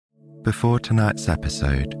Before tonight's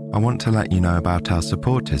episode, I want to let you know about our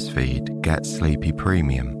supporters feed, Get Sleepy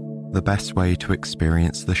Premium, the best way to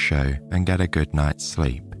experience the show and get a good night's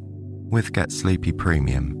sleep. With Get Sleepy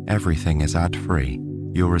Premium, everything is ad-free.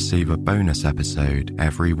 You'll receive a bonus episode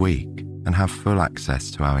every week and have full access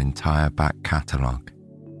to our entire back catalogue.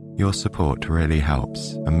 Your support really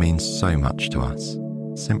helps and means so much to us.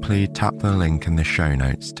 Simply tap the link in the show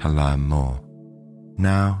notes to learn more.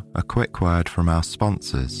 Now, a quick word from our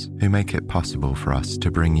sponsors who make it possible for us to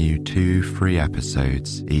bring you 2 free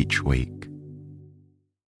episodes each week.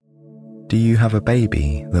 Do you have a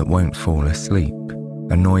baby that won't fall asleep?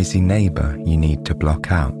 A noisy neighbour you need to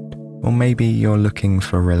block out? Or maybe you're looking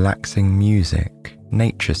for relaxing music,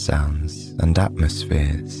 nature sounds and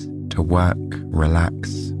atmospheres to work,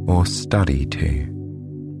 relax or study to?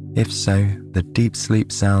 If so, the Deep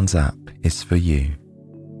Sleep Sounds app is for you.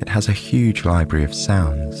 It has a huge library of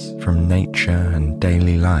sounds from nature and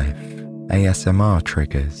daily life, ASMR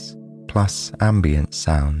triggers, plus ambient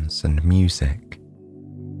sounds and music.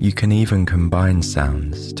 You can even combine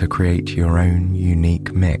sounds to create your own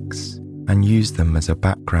unique mix and use them as a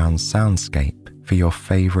background soundscape for your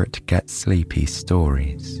favourite Get Sleepy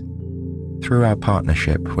stories. Through our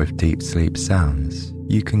partnership with Deep Sleep Sounds,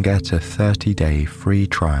 you can get a 30-day free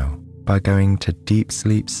trial by going to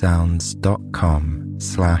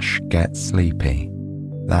deepsleepsounds.com/getsleepy.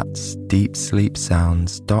 That's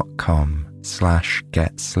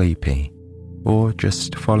deepsleepsounds.com/getsleepy. Or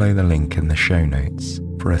just follow the link in the show notes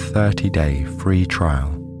for a 30-day free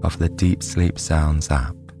trial of the Deep Sleep Sounds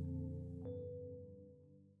app.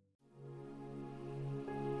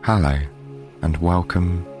 Hello, and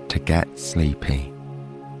welcome to Get Sleepy,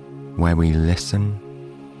 where we listen,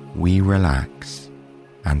 we relax,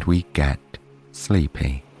 and we get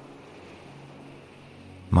sleepy.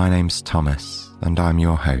 My name's Thomas, and I'm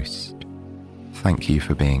your host. Thank you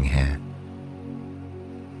for being here.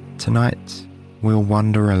 Tonight, we'll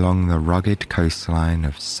wander along the rugged coastline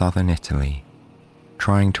of southern Italy,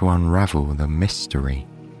 trying to unravel the mystery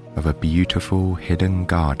of a beautiful hidden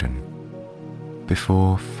garden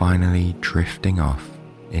before finally drifting off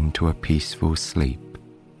into a peaceful sleep,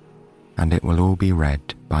 and it will all be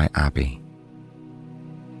read by Abby.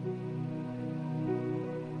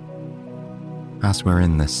 As we're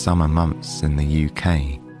in the summer months in the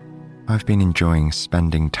UK, I've been enjoying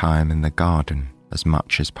spending time in the garden as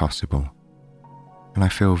much as possible, and I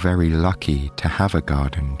feel very lucky to have a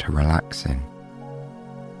garden to relax in.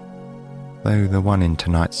 Though the one in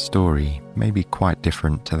tonight's story may be quite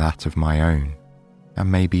different to that of my own,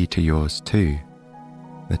 and maybe to yours too,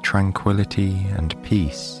 the tranquility and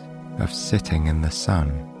peace of sitting in the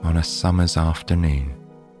sun on a summer's afternoon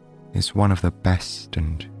is one of the best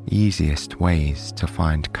and easiest ways to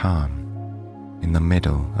find calm in the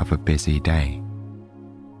middle of a busy day.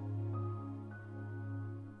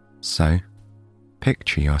 So,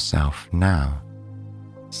 picture yourself now,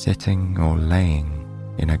 sitting or laying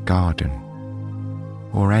in a garden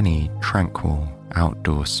or any tranquil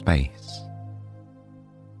outdoor space.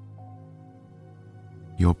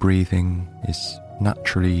 Your breathing is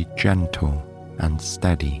naturally gentle and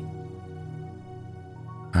steady,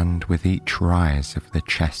 and with each rise of the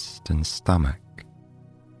chest and stomach,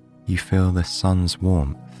 you feel the sun's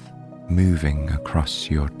warmth moving across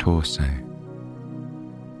your torso.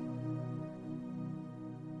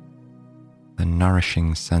 The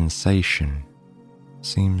nourishing sensation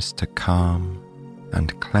seems to calm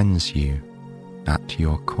and cleanse you at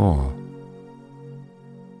your core.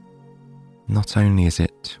 Not only is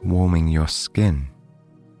it warming your skin,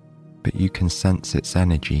 but you can sense its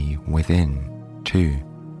energy within too.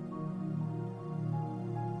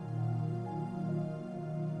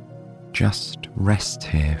 Just rest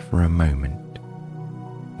here for a moment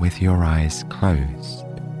with your eyes closed,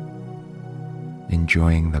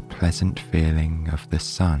 enjoying the pleasant feeling of the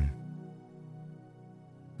sun,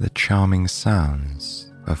 the charming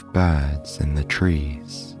sounds of birds in the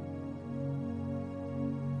trees,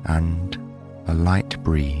 and a light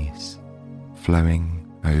breeze flowing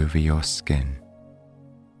over your skin.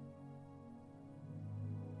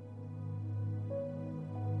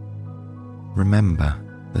 Remember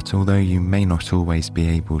that although you may not always be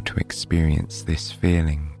able to experience this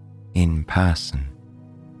feeling in person,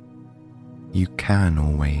 you can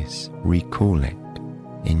always recall it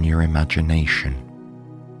in your imagination.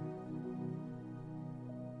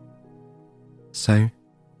 So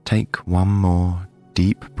take one more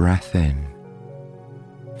deep breath in,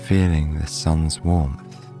 feeling the sun's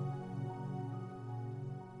warmth,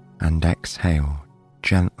 and exhale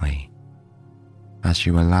gently as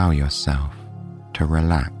you allow yourself to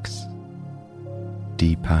relax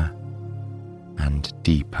deeper and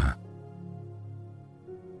deeper.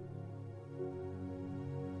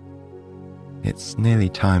 it's nearly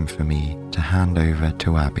time for me to hand over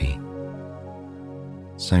to Abby.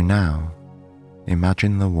 So now,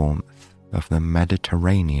 imagine the warmth of the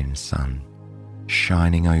Mediterranean sun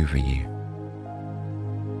shining over you,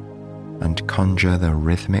 and conjure the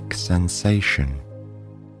rhythmic sensation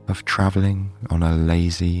of travelling on a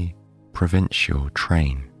lazy, provincial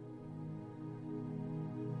train.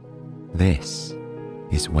 This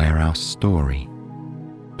is where our story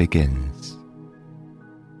begins.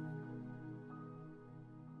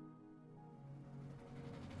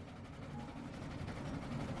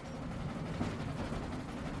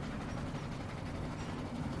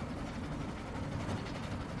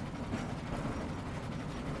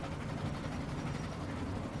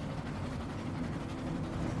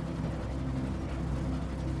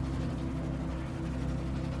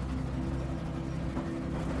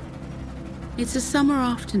 It's a summer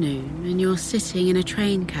afternoon and you're sitting in a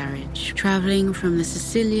train carriage travelling from the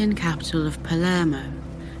Sicilian capital of Palermo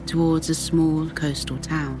towards a small coastal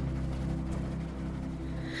town.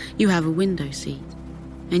 You have a window seat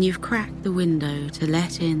and you've cracked the window to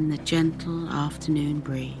let in the gentle afternoon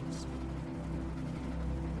breeze.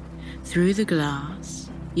 Through the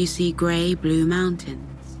glass, you see grey-blue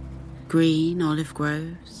mountains, green olive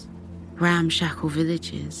groves, ramshackle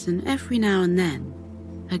villages, and every now and then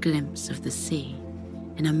a glimpse of the sea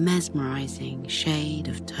in a mesmerising shade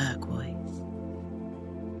of turquoise.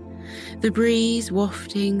 The breeze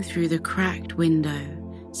wafting through the cracked window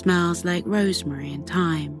smells like rosemary and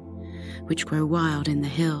thyme, which grow wild in the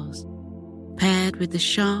hills, paired with the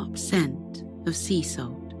sharp scent of sea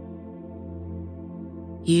salt.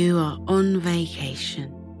 You are on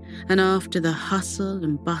vacation, and after the hustle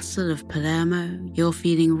and bustle of Palermo, you're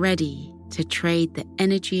feeling ready to trade the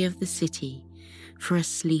energy of the city for a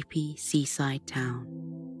sleepy seaside town.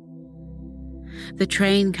 The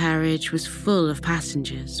train carriage was full of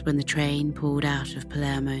passengers when the train pulled out of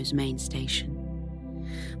Palermo's main station.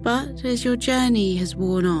 But as your journey has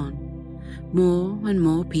worn on, more and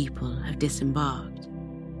more people have disembarked.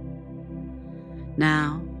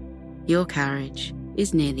 Now, your carriage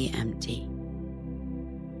is nearly empty.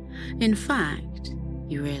 In fact,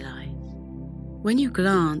 you realise, when you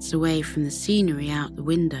glance away from the scenery out the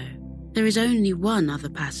window, there is only one other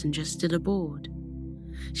passenger still aboard.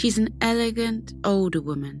 She's an elegant older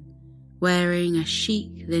woman wearing a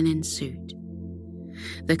chic linen suit,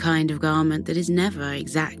 the kind of garment that is never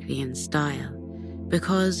exactly in style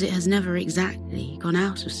because it has never exactly gone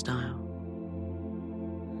out of style.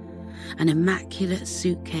 An immaculate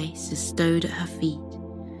suitcase is stowed at her feet,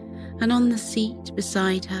 and on the seat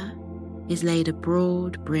beside her is laid a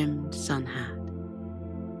broad-brimmed sun hat.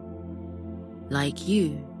 Like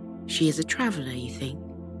you, she is a traveller, you think.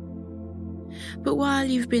 But while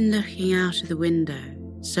you've been looking out of the window,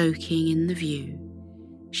 soaking in the view,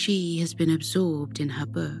 she has been absorbed in her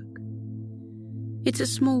book. It's a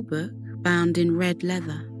small book bound in red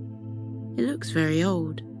leather. It looks very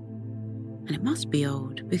old. And it must be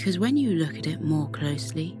old because when you look at it more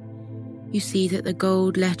closely, you see that the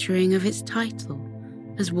gold lettering of its title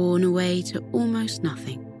has worn away to almost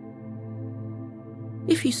nothing.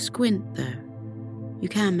 If you squint, though, you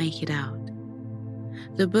can make it out.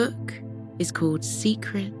 The book is called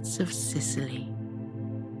Secrets of Sicily.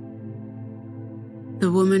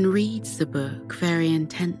 The woman reads the book very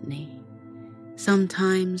intently,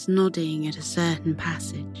 sometimes nodding at a certain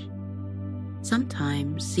passage,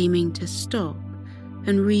 sometimes seeming to stop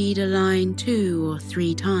and read a line 2 or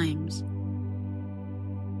 3 times.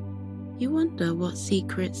 You wonder what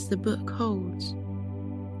secrets the book holds.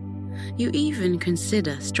 You even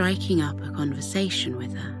consider striking up a conversation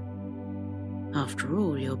with her. After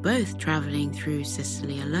all, you're both travelling through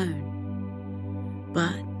Sicily alone.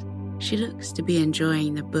 But she looks to be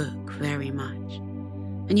enjoying the book very much,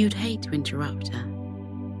 and you'd hate to interrupt her.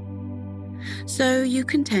 So you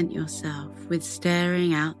content yourself with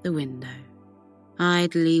staring out the window,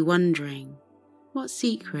 idly wondering what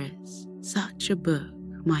secrets such a book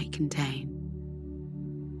might contain.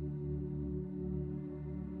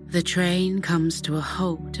 The train comes to a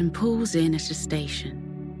halt and pulls in at a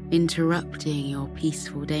station, interrupting your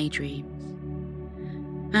peaceful daydreams.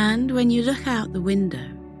 And when you look out the window,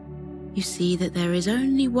 you see that there is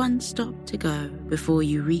only one stop to go before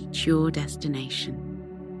you reach your destination.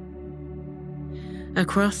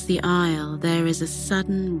 Across the aisle, there is a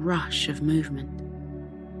sudden rush of movement.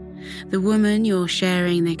 The woman you're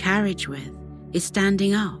sharing the carriage with is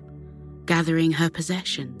standing up, gathering her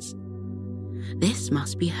possessions. This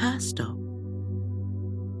must be her stop.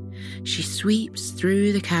 She sweeps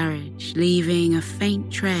through the carriage, leaving a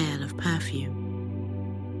faint trail of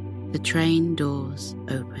perfume. The train doors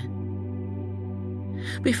open.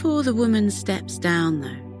 Before the woman steps down,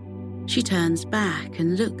 though, she turns back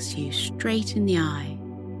and looks you straight in the eye.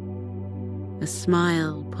 A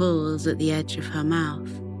smile pulls at the edge of her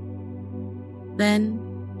mouth. Then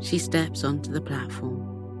she steps onto the platform.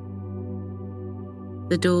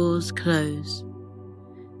 The doors close.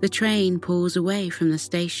 The train pulls away from the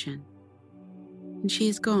station, and she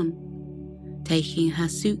is gone, taking her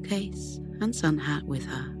suitcase and sun hat with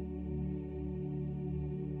her.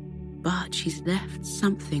 But she's left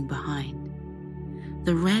something behind.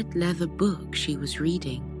 The red leather book she was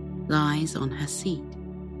reading lies on her seat.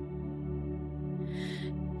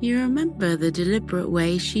 You remember the deliberate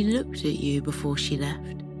way she looked at you before she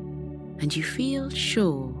left, and you feel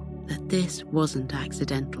sure that this wasn't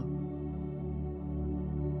accidental.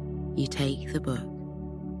 You take the book.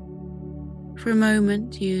 For a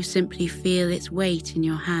moment, you simply feel its weight in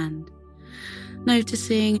your hand,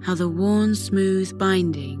 noticing how the worn, smooth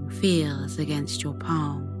binding feels against your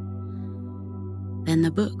palm. Then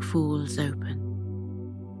the book falls open.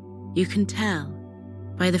 You can tell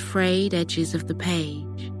by the frayed edges of the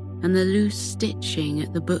page and the loose stitching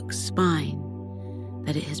at the book's spine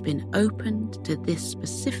that it has been opened to this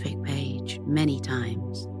specific page many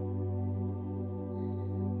times.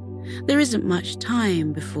 There isn't much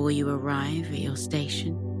time before you arrive at your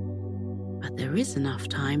station, but there is enough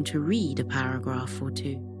time to read a paragraph or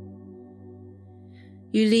two.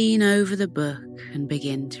 You lean over the book and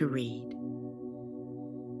begin to read.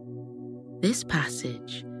 This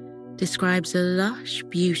passage describes a lush,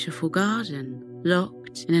 beautiful garden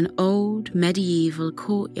locked in an old medieval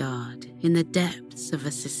courtyard in the depths of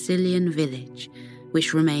a Sicilian village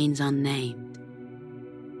which remains unnamed.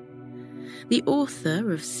 The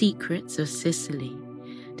author of Secrets of Sicily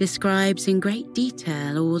describes in great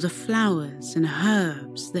detail all the flowers and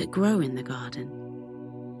herbs that grow in the garden.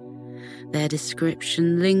 Their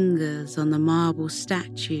description lingers on the marble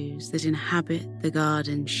statues that inhabit the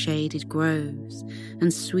garden's shaded groves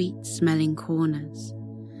and sweet-smelling corners,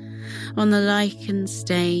 on the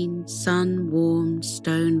lichen-stained, sun-warmed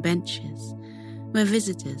stone benches where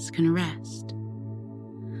visitors can rest,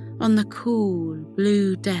 on the cool,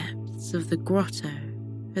 blue depths of the grotto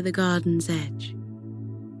at the garden's edge.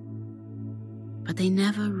 But they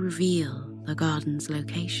never reveal the garden's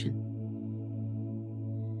location.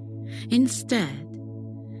 Instead,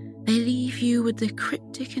 they leave you with the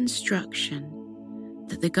cryptic instruction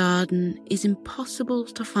that the garden is impossible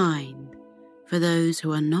to find for those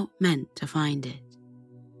who are not meant to find it.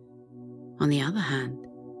 On the other hand,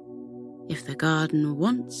 if the garden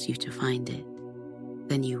wants you to find it,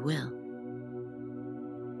 then you will.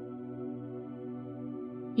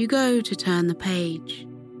 You go to turn the page,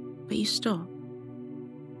 but you stop.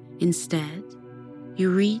 Instead, you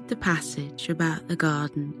read the passage about the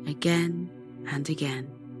garden again and again.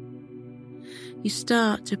 You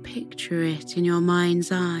start to picture it in your mind's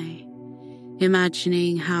eye,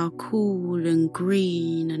 imagining how cool and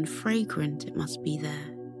green and fragrant it must be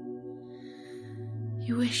there.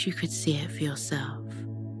 You wish you could see it for yourself.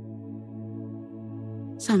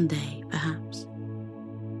 Someday, perhaps.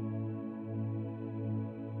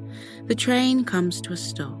 The train comes to a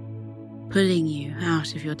stop, pulling you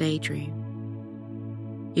out of your daydream.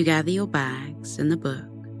 You gather your bags and the book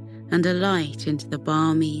and alight into the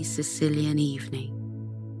balmy Sicilian evening.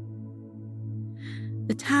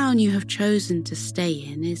 The town you have chosen to stay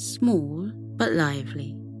in is small but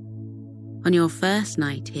lively. On your first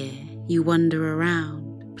night here, you wander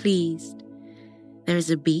around, pleased. There is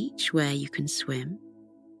a beach where you can swim,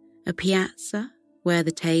 a piazza where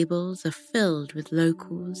the tables are filled with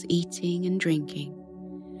locals eating and drinking,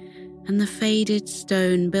 and the faded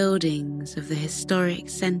stone buildings of the historic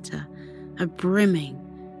centre are brimming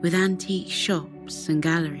with antique shops and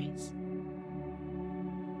galleries.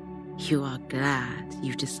 You are glad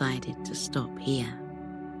you've decided to stop here.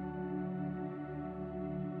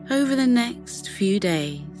 Over the next few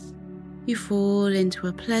days, you fall into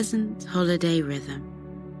a pleasant holiday rhythm.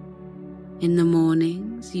 In the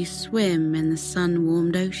mornings, you swim in the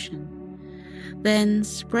sun-warmed ocean, then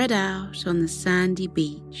spread out on the sandy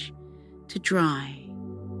beach to dry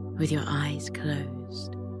with your eyes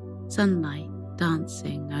closed, sunlight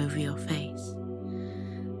dancing over your face,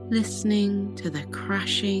 listening to the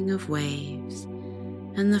crashing of waves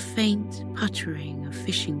and the faint puttering of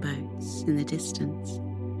fishing boats in the distance.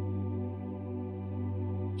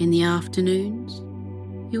 In the afternoons,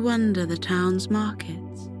 you wander the town's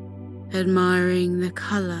markets, admiring the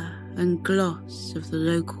colour and gloss of the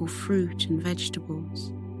local fruit and vegetables,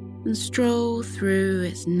 and stroll through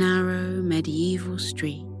its narrow medieval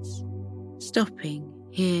streets, stopping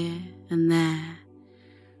here and there,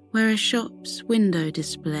 where a shop's window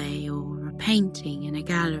display or a painting in a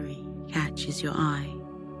gallery catches your eye.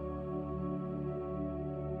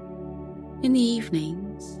 In the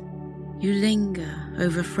evenings, you linger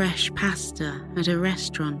over fresh pasta at a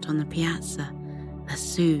restaurant on the piazza that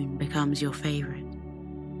soon becomes your favorite.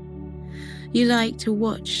 You like to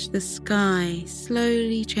watch the sky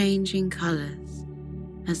slowly changing colors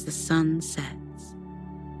as the sun sets,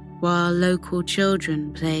 while local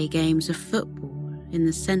children play games of football in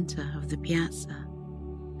the center of the piazza,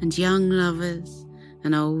 and young lovers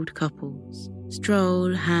and old couples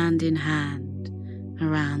stroll hand in hand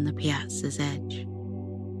around the piazza's edge.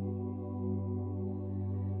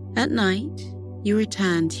 At night, you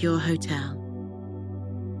return to your hotel.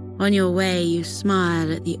 On your way, you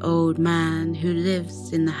smile at the old man who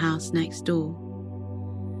lives in the house next door.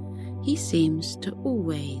 He seems to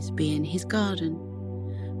always be in his garden,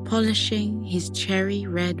 polishing his cherry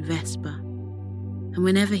red Vespa, and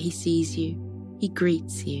whenever he sees you, he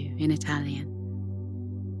greets you in Italian.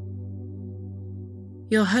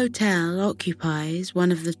 Your hotel occupies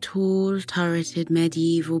one of the tall, turreted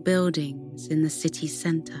medieval buildings in the city's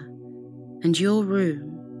centre, and your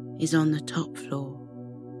room is on the top floor.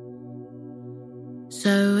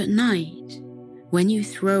 So at night, when you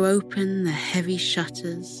throw open the heavy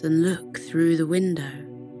shutters and look through the window,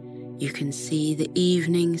 you can see the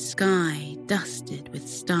evening sky dusted with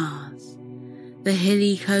stars, the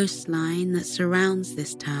hilly coastline that surrounds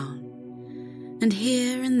this town, and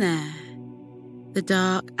here and there, the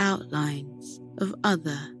dark outlines of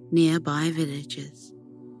other nearby villages.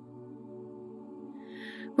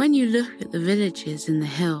 When you look at the villages in the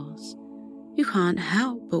hills, you can't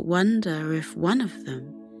help but wonder if one of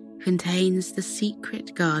them contains the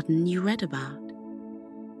secret garden you read about.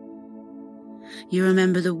 You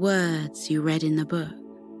remember the words you read in the book.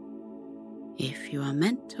 If you are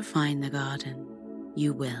meant to find the garden,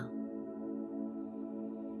 you will.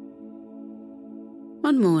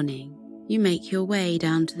 One morning, you make your way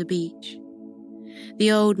down to the beach.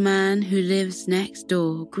 The old man who lives next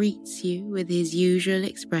door greets you with his usual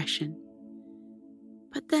expression.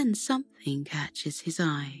 But then something catches his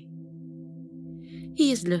eye.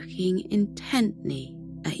 He is looking intently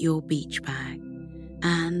at your beach bag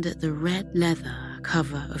and at the red leather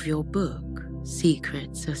cover of your book,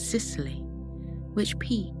 Secrets of Sicily, which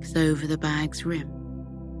peeks over the bag's rim.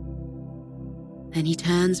 Then he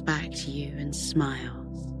turns back to you and smiles.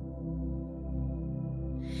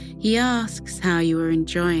 He asks how you are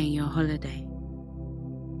enjoying your holiday.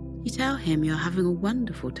 You tell him you're having a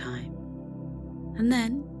wonderful time. And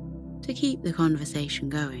then, to keep the conversation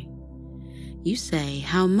going, you say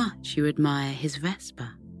how much you admire his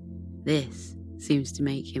Vespa. This seems to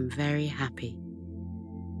make him very happy.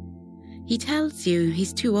 He tells you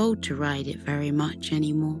he's too old to ride it very much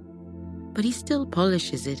anymore, but he still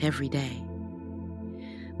polishes it every day.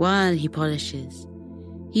 While he polishes,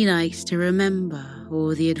 he likes to remember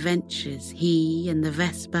all the adventures he and the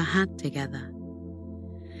Vespa had together.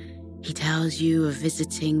 He tells you of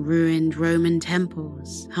visiting ruined Roman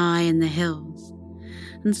temples high in the hills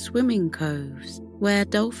and swimming coves where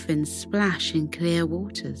dolphins splash in clear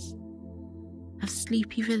waters, of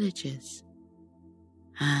sleepy villages,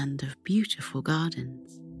 and of beautiful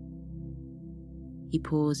gardens. He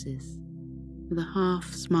pauses with a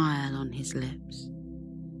half smile on his lips,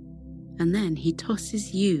 and then he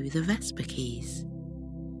tosses you the Vespa keys.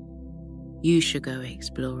 You should go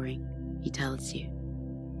exploring, he tells you.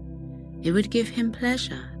 It would give him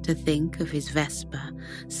pleasure to think of his Vespa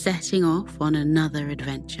setting off on another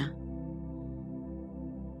adventure.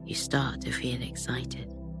 You start to feel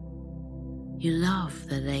excited. You love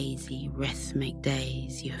the lazy, rhythmic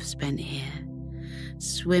days you have spent here,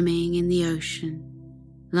 swimming in the ocean,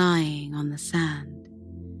 lying on the sand.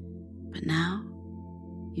 But now,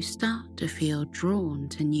 you start to feel drawn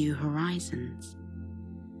to new horizons.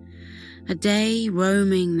 A day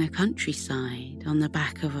roaming the countryside on the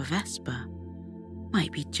back of a Vespa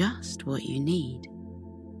might be just what you need.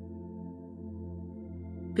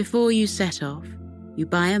 Before you set off, you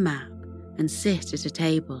buy a map and sit at a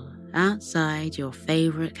table outside your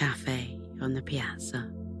favourite cafe on the piazza.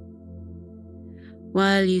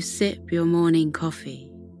 While you sip your morning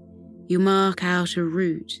coffee, you mark out a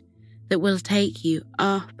route that will take you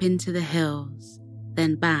up into the hills,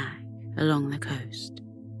 then back along the coast.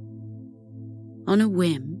 On a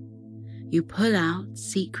whim, you pull out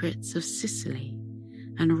Secrets of Sicily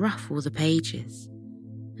and ruffle the pages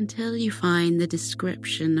until you find the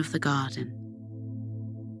description of the garden.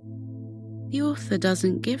 The author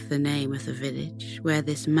doesn't give the name of the village where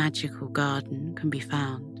this magical garden can be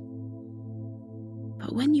found.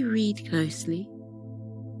 But when you read closely,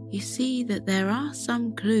 you see that there are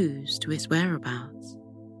some clues to its whereabouts.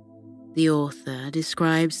 The author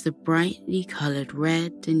describes the brightly coloured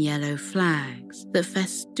red and yellow flags that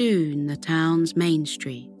festoon the town's main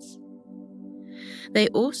streets. They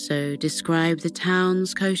also describe the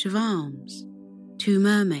town's coat of arms, 2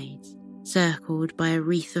 mermaids circled by a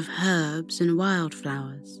wreath of herbs and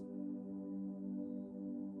wildflowers.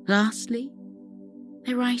 Lastly,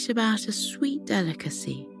 they write about a sweet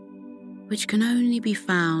delicacy which can only be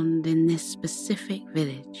found in this specific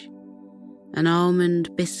village, an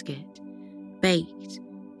almond biscuit baked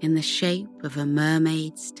in the shape of a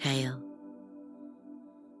mermaid's tail.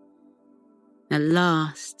 At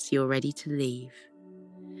last, you're ready to leave.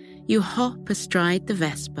 You hop astride the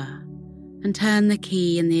Vespa and turn the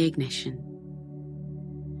key in the ignition.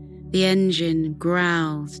 The engine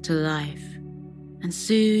growls to life, and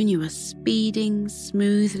soon you are speeding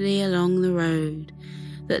smoothly along the road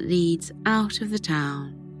that leads out of the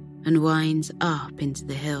town and winds up into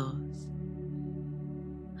the hills.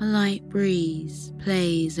 A light breeze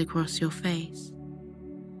plays across your face.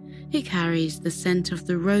 It carries the scent of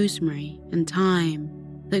the rosemary and thyme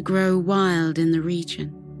that grow wild in the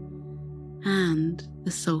region, and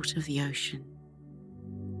the salt of the ocean.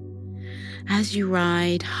 As you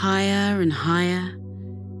ride higher and higher,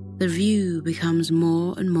 the view becomes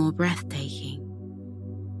more and more breathtaking.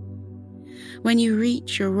 When you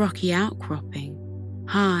reach a rocky outcropping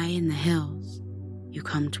high in the hills, you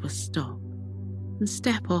come to a stop and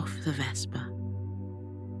step off the Vespa.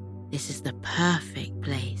 This is the perfect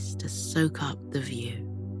place to soak up the view.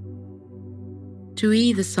 To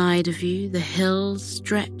either side of you, the hills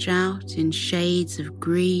stretch out in shades of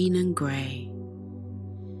green and grey.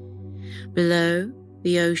 Below,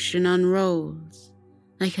 the ocean unrolls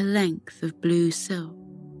like a length of blue silk.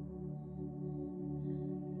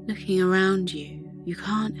 Looking around you, you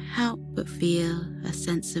can't help but feel a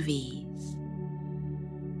sense of ease.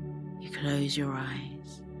 You close your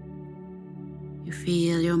eyes. You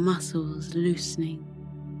feel your muscles loosening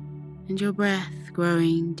and your breath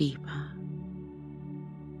growing deeper.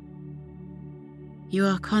 You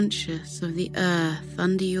are conscious of the earth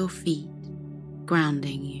under your feet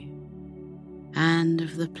grounding you, and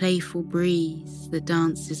of the playful breeze that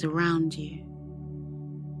dances around you.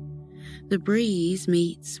 The breeze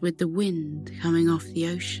meets with the wind coming off the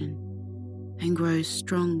ocean and grows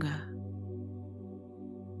stronger.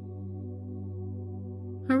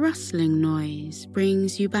 A rustling noise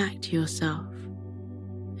brings you back to yourself,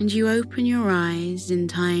 and you open your eyes in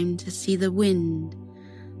time to see the wind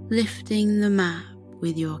lifting the map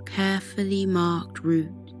with your carefully marked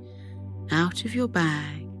route out of your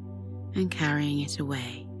bag and carrying it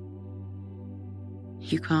away.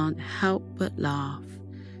 You can't help but laugh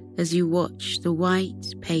as you watch the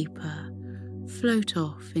white paper float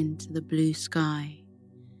off into the blue sky.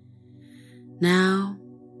 Now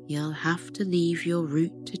you'll have to leave your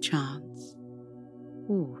route to chance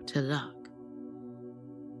or to luck.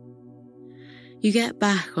 You get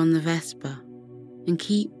back on the Vespa and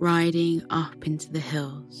keep riding up into the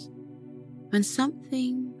hills when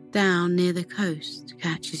something down near the coast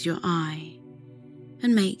catches your eye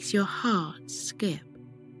and makes your heart skip.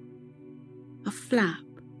 A flap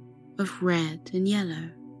of red and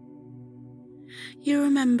yellow. You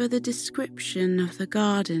remember the description of the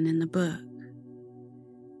garden in the book.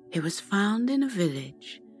 It was found in a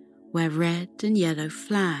village where red and yellow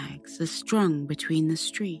flags are strung between the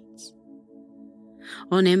streets.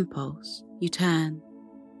 On impulse, you turn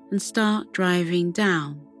and start driving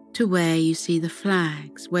down to where you see the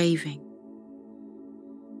flags waving.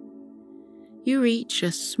 You reach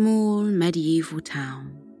a small medieval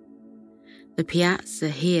town. The piazza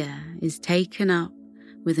here is taken up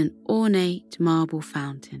with an ornate marble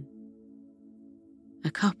fountain.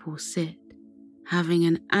 A couple sit, having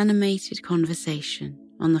an animated conversation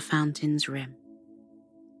on the fountain's rim.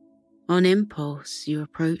 On impulse, you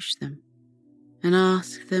approach them and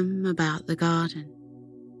ask them about the garden.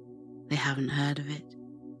 They haven't heard of it.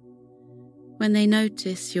 When they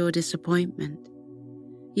notice your disappointment,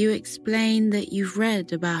 you explain that you've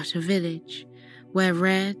read about a village where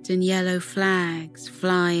red and yellow flags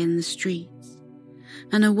fly in the streets,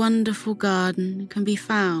 and a wonderful garden can be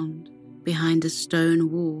found behind a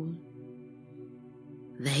stone wall.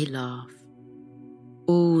 They laugh.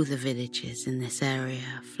 All the villages in this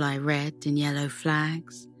area fly red and yellow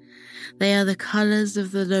flags. They are the colours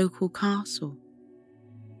of the local castle.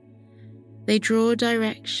 They draw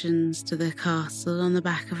directions to the castle on the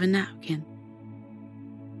back of a napkin.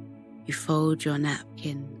 You fold your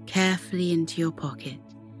napkin carefully into your pocket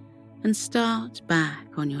and start back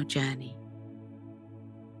on your journey.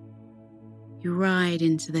 You ride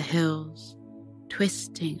into the hills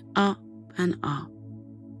twisting up and up,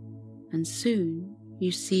 and soon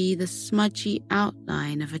you see the smudgy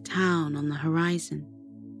outline of a town on the horizon.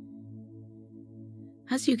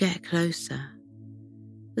 As you get closer,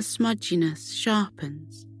 the smudginess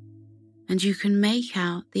sharpens, and you can make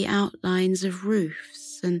out the outlines of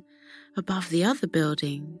roofs and, above the other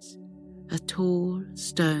buildings, a tall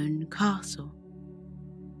stone castle.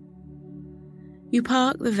 You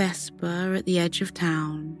park the Vespa at the edge of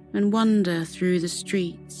town and wander through the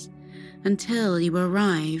streets until you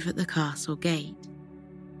arrive at the castle gate.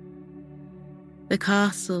 The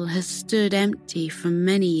castle has stood empty for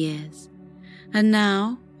many years, and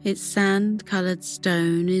now its sand-coloured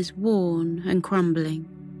stone is worn and crumbling.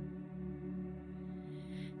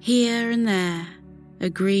 Here and there, a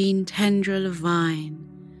green tendril of vine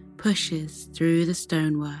pushes through the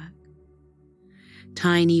stonework.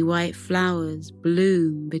 Tiny white flowers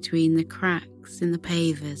bloom between the cracks in the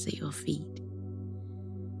pavers at your feet.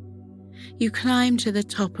 You climb to the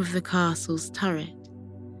top of the castle's turret,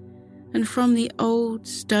 and from the old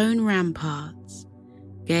stone ramparts,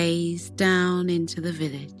 gaze down into the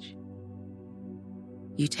village.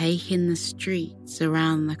 You take in the streets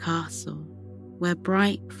around the castle, where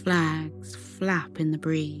bright flags flap in the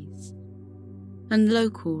breeze, and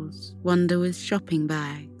locals wander with shopping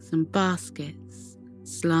bags and baskets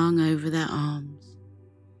slung over their arms.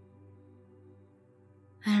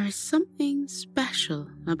 There is something special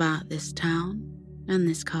about this town and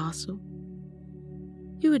this castle.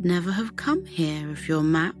 You would never have come here if your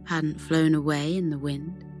map hadn't flown away in the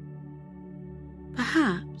wind.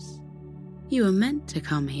 Perhaps you were meant to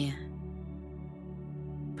come here.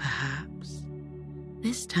 Perhaps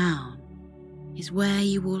this town is where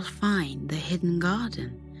you will find the hidden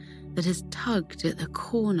garden that has tugged at the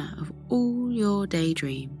corner of all your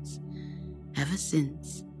daydreams ever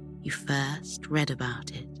since you first read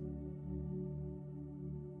about it.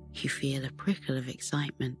 You feel a prickle of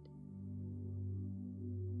excitement.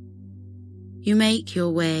 You make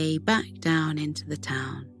your way back down into the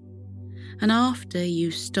town, and after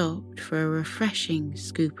you stopped for a refreshing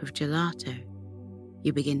scoop of gelato,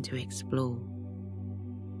 you begin to explore.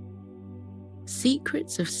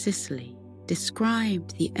 Secrets of Sicily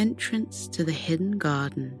described the entrance to the hidden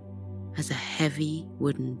garden as a heavy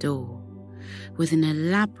wooden door with an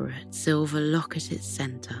elaborate silver lock at its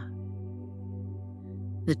centre.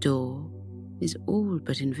 The door is all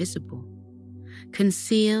but invisible,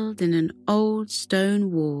 concealed in an old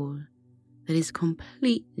stone wall that is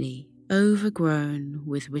completely overgrown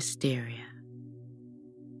with wisteria.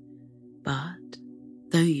 But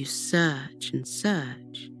though you search and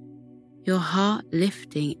search, your heart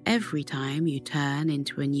lifting every time you turn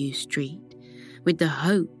into a new street with the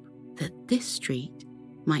hope that this street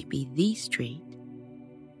might be the street,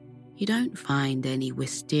 you don't find any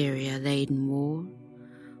wisteria-laden wall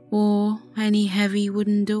or any heavy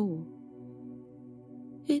wooden door.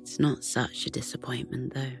 It's not such a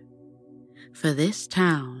disappointment, though, for this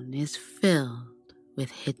town is filled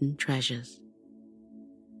with hidden treasures.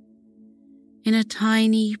 In a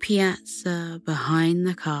tiny piazza behind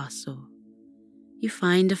the castle, you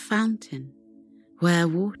find a fountain where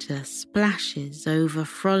water splashes over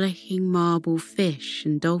frolicking marble fish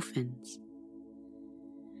and dolphins.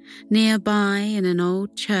 Nearby, in an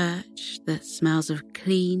old church that smells of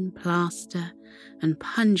clean plaster and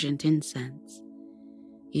pungent incense,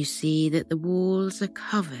 you see that the walls are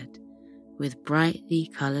covered with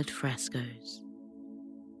brightly coloured frescoes.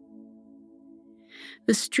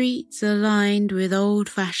 The streets are lined with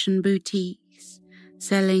old-fashioned boutiques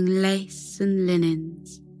selling lace and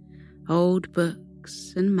linens, old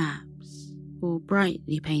books and maps, or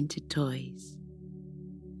brightly painted toys.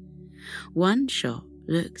 One shop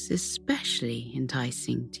looks especially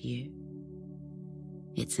enticing to you.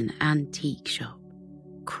 It's an antique shop,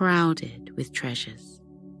 crowded with treasures.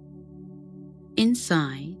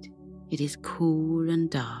 Inside, it is cool and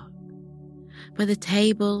dark, but the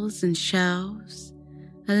tables and shelves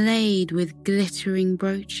are laid with glittering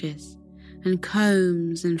brooches and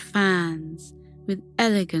combs and fans with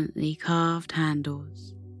elegantly carved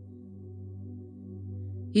handles.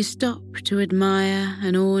 You stop to admire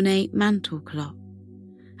an ornate mantel clock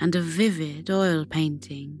and a vivid oil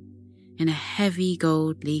painting in a heavy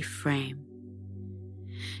gold leaf frame.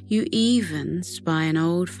 You even spy an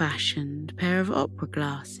old-fashioned pair of opera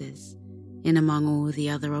glasses in among all the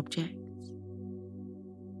other objects.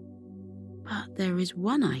 But there is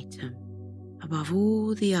one item above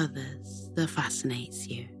all the others that fascinates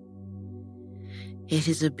you. It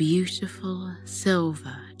is a beautiful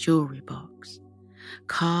silver jewellery box,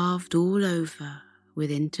 carved all over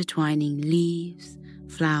with intertwining leaves,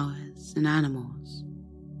 flowers, and animals.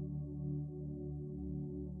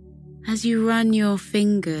 As you run your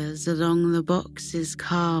fingers along the box's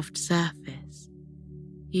carved surface,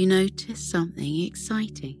 you notice something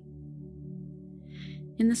exciting.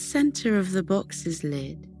 In the center of the box's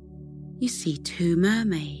lid, you see two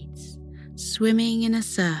mermaids swimming in a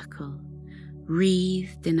circle,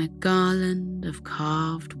 wreathed in a garland of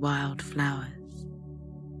carved wildflowers.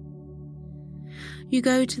 You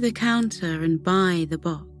go to the counter and buy the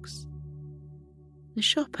box. The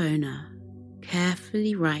shop owner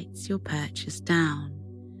carefully writes your purchase down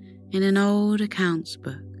in an old accounts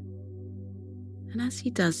book, and as he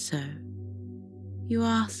does so, you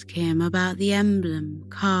ask him about the emblem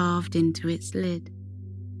carved into its lid.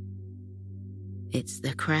 It's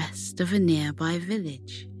the crest of a nearby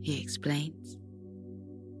village, he explains.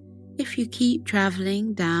 If you keep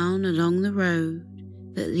travelling down along the road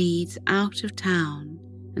that leads out of town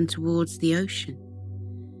and towards the ocean,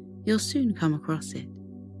 you'll soon come across it.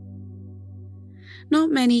 Not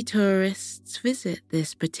many tourists visit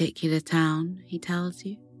this particular town, he tells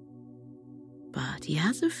you, but he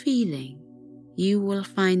has a feeling you will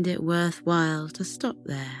find it worthwhile to stop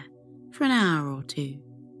there for an hour or two.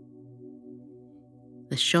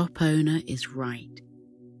 The shop owner is right.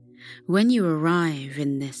 When you arrive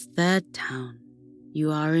in this third town, you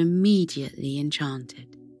are immediately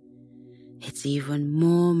enchanted. It's even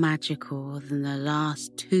more magical than the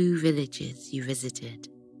last two villages you visited.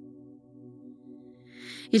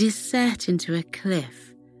 It is set into a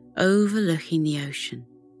cliff overlooking the ocean,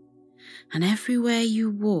 and everywhere you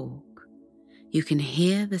walk, you can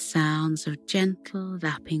hear the sounds of gentle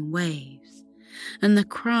lapping waves and the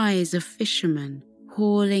cries of fishermen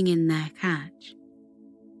hauling in their catch.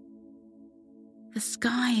 The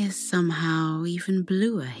sky is somehow even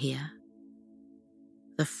bluer here.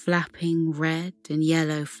 The flapping red and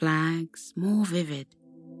yellow flags more vivid,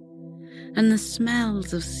 and the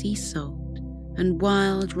smells of sea salt and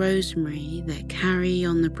wild rosemary that carry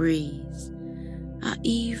on the breeze are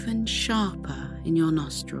even sharper in your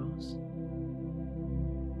nostrils.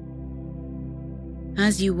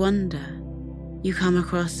 As you wander, you come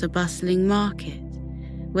across a bustling market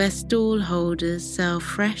where stall holders sell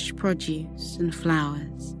fresh produce and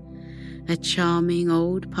flowers, a charming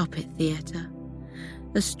old puppet theatre,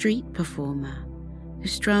 a street performer who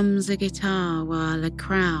strums a guitar while a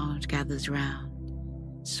crowd gathers round,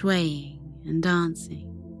 swaying and dancing.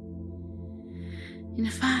 In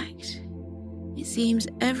fact, it seems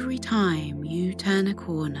every time you turn a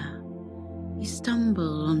corner, you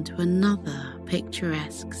stumble onto another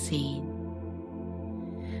picturesque scene.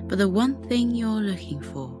 But the one thing you're looking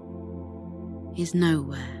for is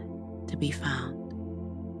nowhere to be found.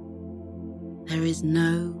 There is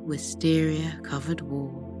no wisteria-covered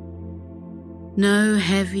wall, no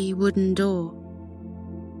heavy wooden door,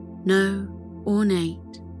 no ornate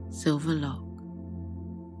silver lock,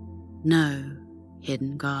 no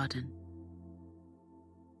hidden garden.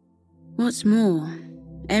 What's more,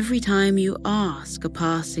 every time you ask a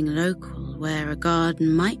passing local where a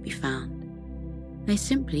garden might be found, they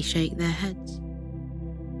simply shake their heads.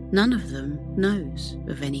 None of them knows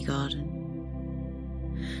of any garden,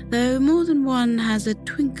 though more than one has a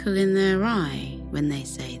twinkle in their eye when they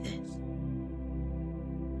say this.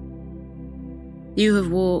 You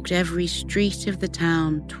have walked every street of the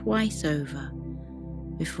town twice over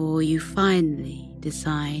before you finally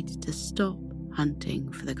decide to stop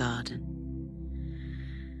hunting for the garden.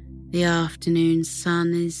 The afternoon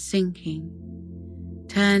sun is sinking,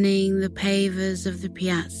 turning the pavers of the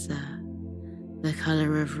piazza the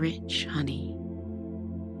colour of rich honey.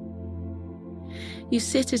 You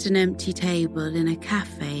sit at an empty table in a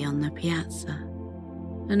cafe on the piazza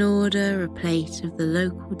and order a plate of the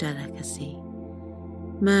local delicacy,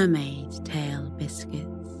 mermaid tail biscuits.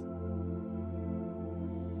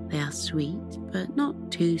 They are sweet, but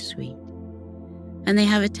not too sweet, and they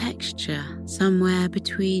have a texture somewhere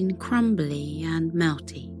between crumbly and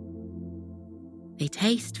melty. They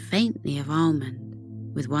taste faintly of almond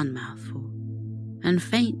with one mouthful, and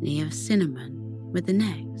faintly of cinnamon with the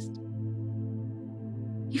next.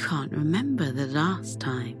 You can't remember the last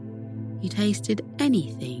time you tasted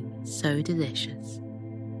anything so delicious.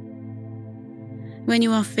 When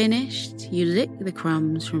you are finished, you lick the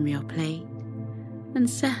crumbs from your plate and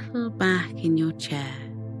settle back in your chair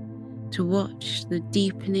to watch the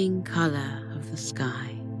deepening colour of the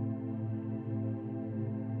sky.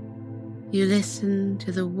 You listen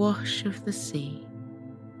to the wash of the sea,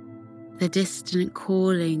 the distant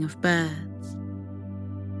calling of birds,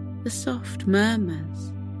 the soft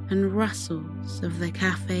murmurs and rustles of the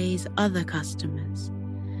cafe's other customers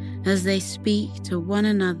as they speak to one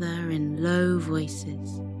another in low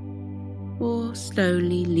voices or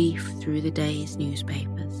slowly leaf through the day's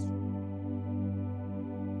newspapers.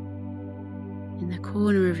 In the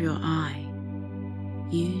corner of your eye,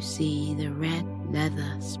 you see the red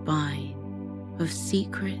leather spine of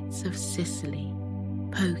Secrets of Sicily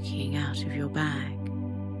poking out of your bag.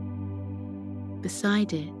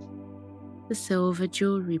 Beside it, the silver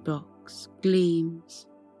jewelry box gleams.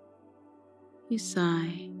 You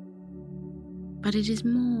sigh, but it is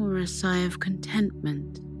more a sigh of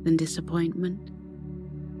contentment than disappointment.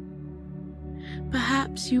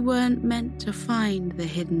 Perhaps you weren't meant to find the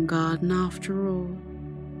hidden garden after all.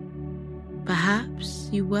 Perhaps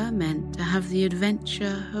you were meant to have the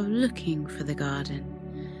adventure of looking for the garden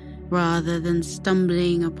rather than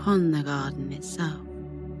stumbling upon the garden itself.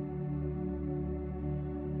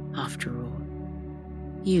 After all,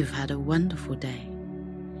 you've had a wonderful day,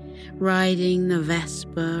 riding the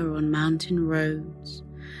Vespa on mountain roads,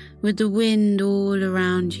 with the wind all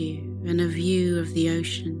around you and a view of the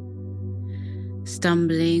ocean,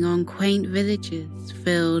 stumbling on quaint villages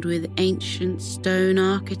filled with ancient stone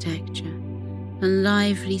architecture and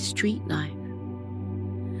lively street life,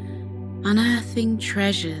 unearthing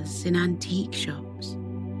treasures in antique shops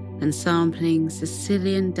and sampling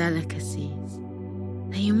Sicilian delicacies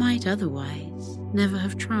that you might otherwise never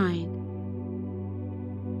have tried.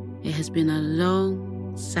 It has been a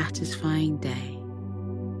long, satisfying day,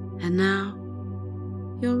 and now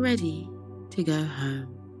you're ready to go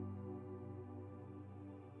home.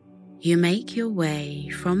 You make your way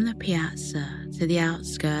from the piazza to the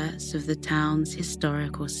outskirts of the town's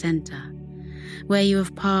historical centre, where you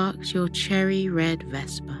have parked your cherry red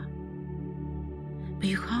Vespa. But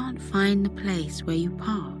you can't find the place where you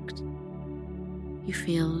parked. You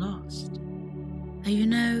feel lost, though you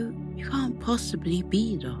know you can't possibly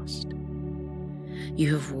be lost.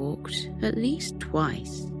 You have walked at least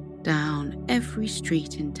twice down every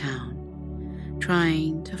street in town,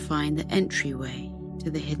 trying to find the entryway to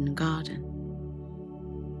the hidden garden.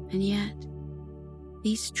 And yet,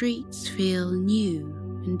 these streets feel new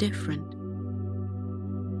and different.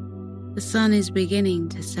 The sun is beginning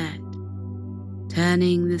to set,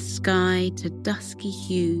 turning the sky to dusky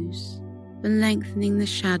hues and lengthening the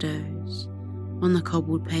shadows on the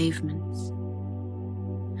cobbled pavements.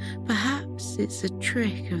 Perhaps it's a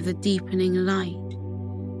trick of the deepening light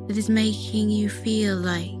that is making you feel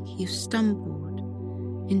like you've stumbled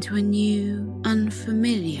into a new,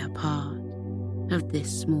 unfamiliar part of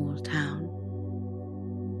this small town.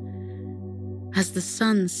 As the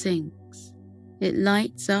sun sinks, it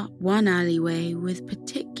lights up one alleyway with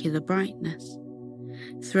particular brightness,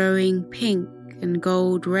 throwing pink and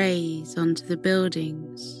gold rays onto the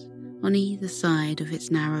buildings on either side of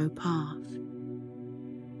its narrow path.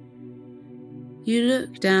 You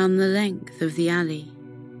look down the length of the alley.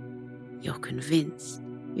 You're convinced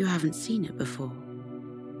you haven't seen it before.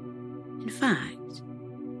 In fact,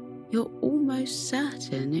 you're almost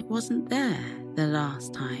certain it wasn't there the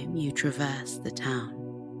last time you traversed the town.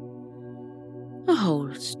 A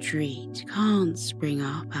whole street can't spring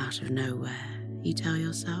up out of nowhere, you tell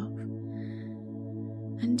yourself.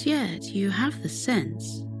 And yet you have the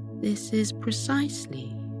sense this is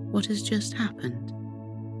precisely what has just happened.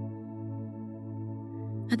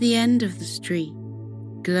 At the end of the street,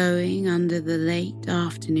 glowing under the late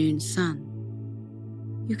afternoon sun,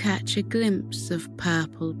 you catch a glimpse of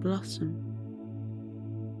purple blossom.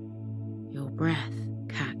 Your breath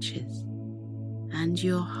catches and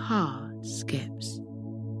your heart skips.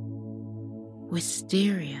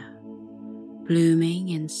 Wisteria, blooming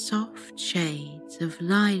in soft shades of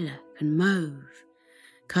lilac and mauve,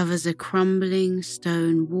 covers a crumbling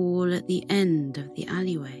stone wall at the end of the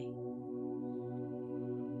alleyway.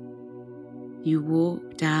 You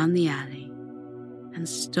walk down the alley and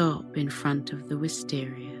stop in front of the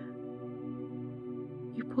wisteria.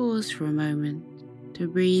 You pause for a moment to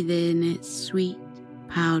breathe in its sweet,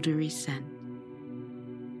 powdery scent.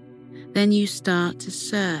 Then you start to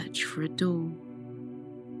search for a door.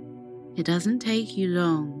 It doesn't take you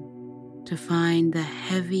long to find the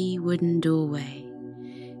heavy wooden doorway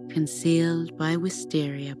concealed by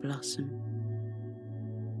wisteria blossom.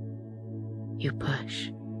 You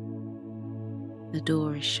push. The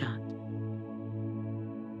door is shut.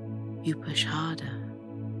 You push harder,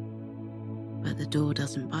 but the door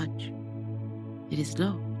doesn't budge. It is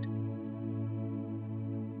locked.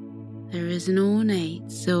 There is an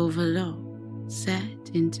ornate silver lock set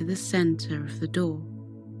into the center of the door,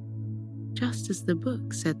 just as the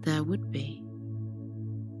book said there would be.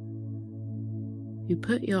 You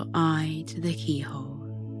put your eye to the keyhole.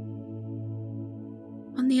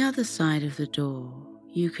 On the other side of the door,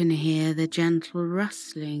 you can hear the gentle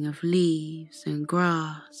rustling of leaves and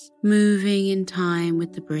grass moving in time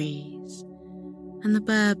with the breeze and the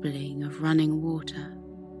burbling of running water.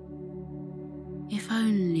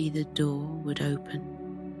 only the door would open.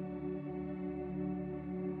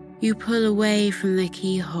 You pull away from the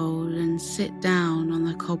keyhole and sit down on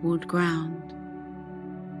the cobbled ground.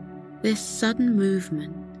 This sudden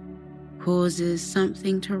movement causes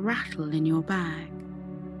something to rattle in your bag.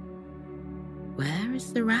 Where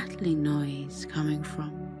is the rattling noise coming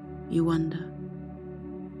from, you wonder?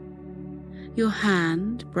 Your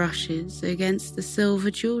hand brushes against the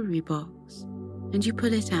silver jewellery box and you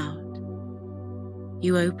pull it out.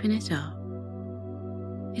 You open it up.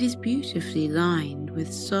 It is beautifully lined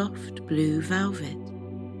with soft blue velvet,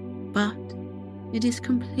 but it is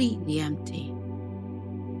completely empty.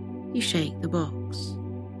 You shake the box.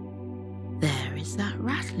 There is that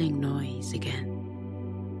rattling noise again.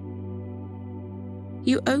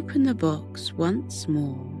 You open the box once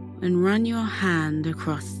more and run your hand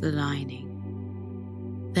across the lining.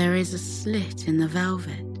 There is a slit in the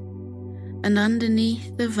velvet, and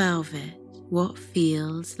underneath the velvet, what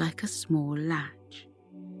feels like a small latch.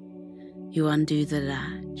 You undo the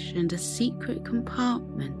latch, and a secret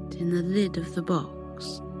compartment in the lid of the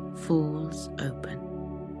box falls open.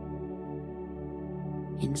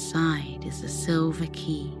 Inside is a silver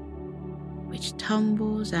key, which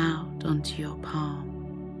tumbles out onto your palm.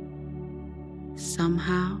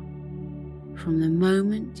 Somehow, from the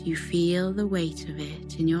moment you feel the weight of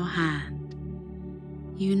it in your hand,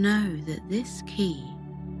 you know that this key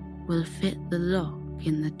will fit the lock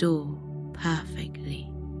in the door perfectly.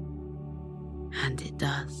 And it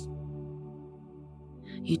does.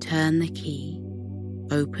 You turn the key,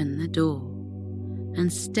 open the door,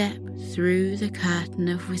 and step through the curtain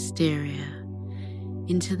of wisteria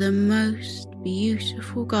into the most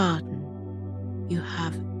beautiful garden you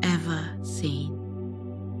have ever seen.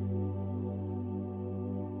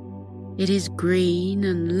 It is green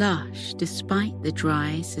and lush despite the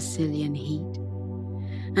dry Sicilian heat,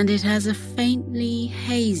 and it has a faintly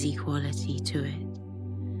hazy quality to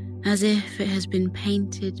it, as if it has been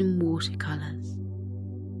painted in watercolours.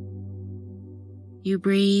 You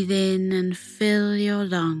breathe in and fill your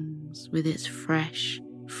lungs with its fresh,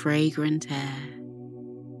 fragrant air.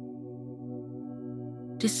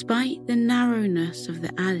 Despite the narrowness of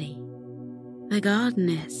the alley, the garden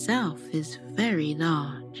itself is very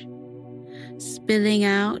large, spilling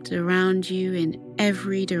out around you in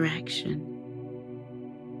every direction.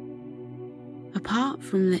 Apart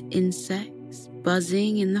from the insects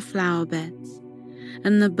buzzing in the flower beds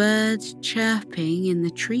and the birds chirping in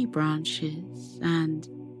the tree branches and,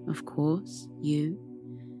 of course, you,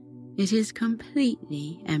 it is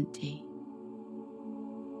completely empty.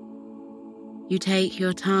 You take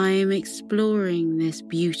your time exploring this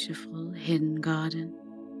beautiful hidden garden.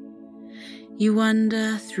 You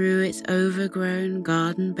wander through its overgrown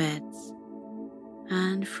garden beds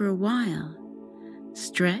and for a while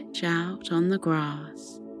stretch out on the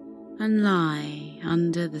grass and lie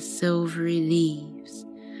under the silvery leaves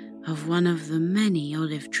of one of the many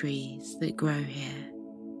olive trees that grow here.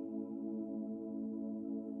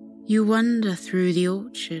 You wander through the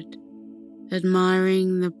orchard,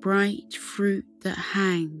 admiring the bright fruit that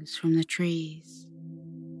hangs from the trees.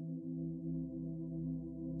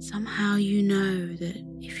 Somehow you know that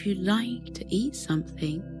if you like to eat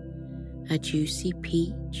something, a juicy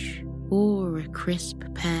peach or a crisp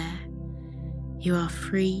pear, you are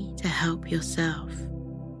free to help yourself.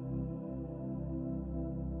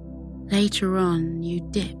 Later on, you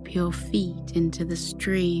dip your feet into the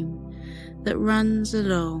stream that runs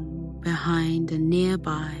along behind a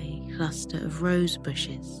nearby cluster of rose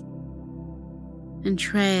bushes and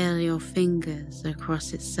trail your fingers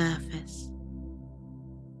across its surface.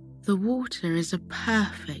 The water is a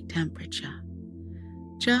perfect temperature,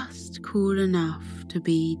 just cool enough to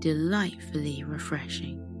be delightfully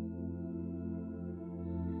refreshing.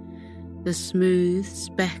 The smooth,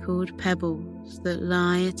 speckled pebbles that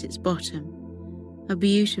lie at its bottom are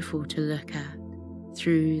beautiful to look at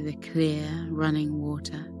through the clear, running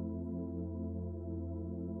water.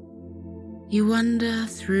 You wander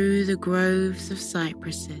through the groves of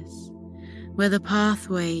cypresses, where the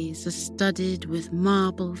pathways are studded with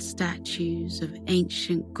marble statues of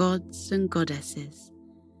ancient gods and goddesses,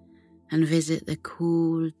 and visit the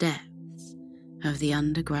cool depths of the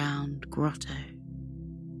underground grotto.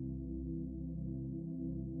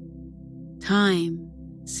 Time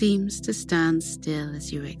seems to stand still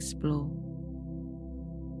as you explore.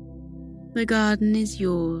 The garden is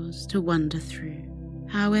yours to wander through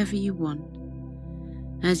however you want,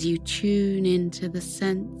 as you tune into the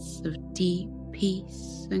sense of deep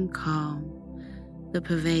peace and calm that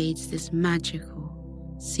pervades this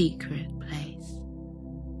magical, secret place.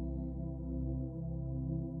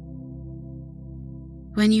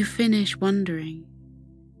 When you finish wandering,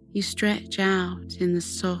 You stretch out in the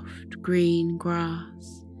soft green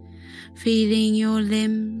grass, feeling your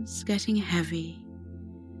limbs getting heavy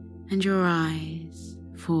and your eyes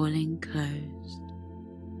falling closed.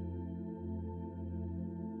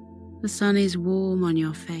 The sun is warm on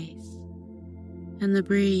your face and the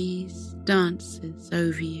breeze dances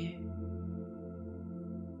over you.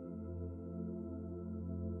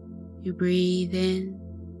 You breathe in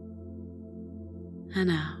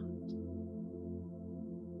and out.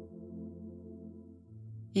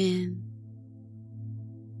 In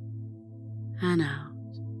and out,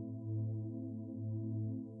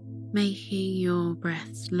 making your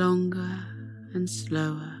breaths longer and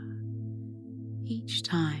slower each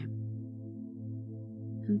time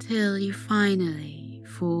until you finally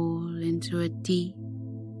fall into a deep,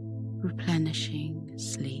 replenishing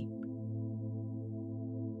sleep.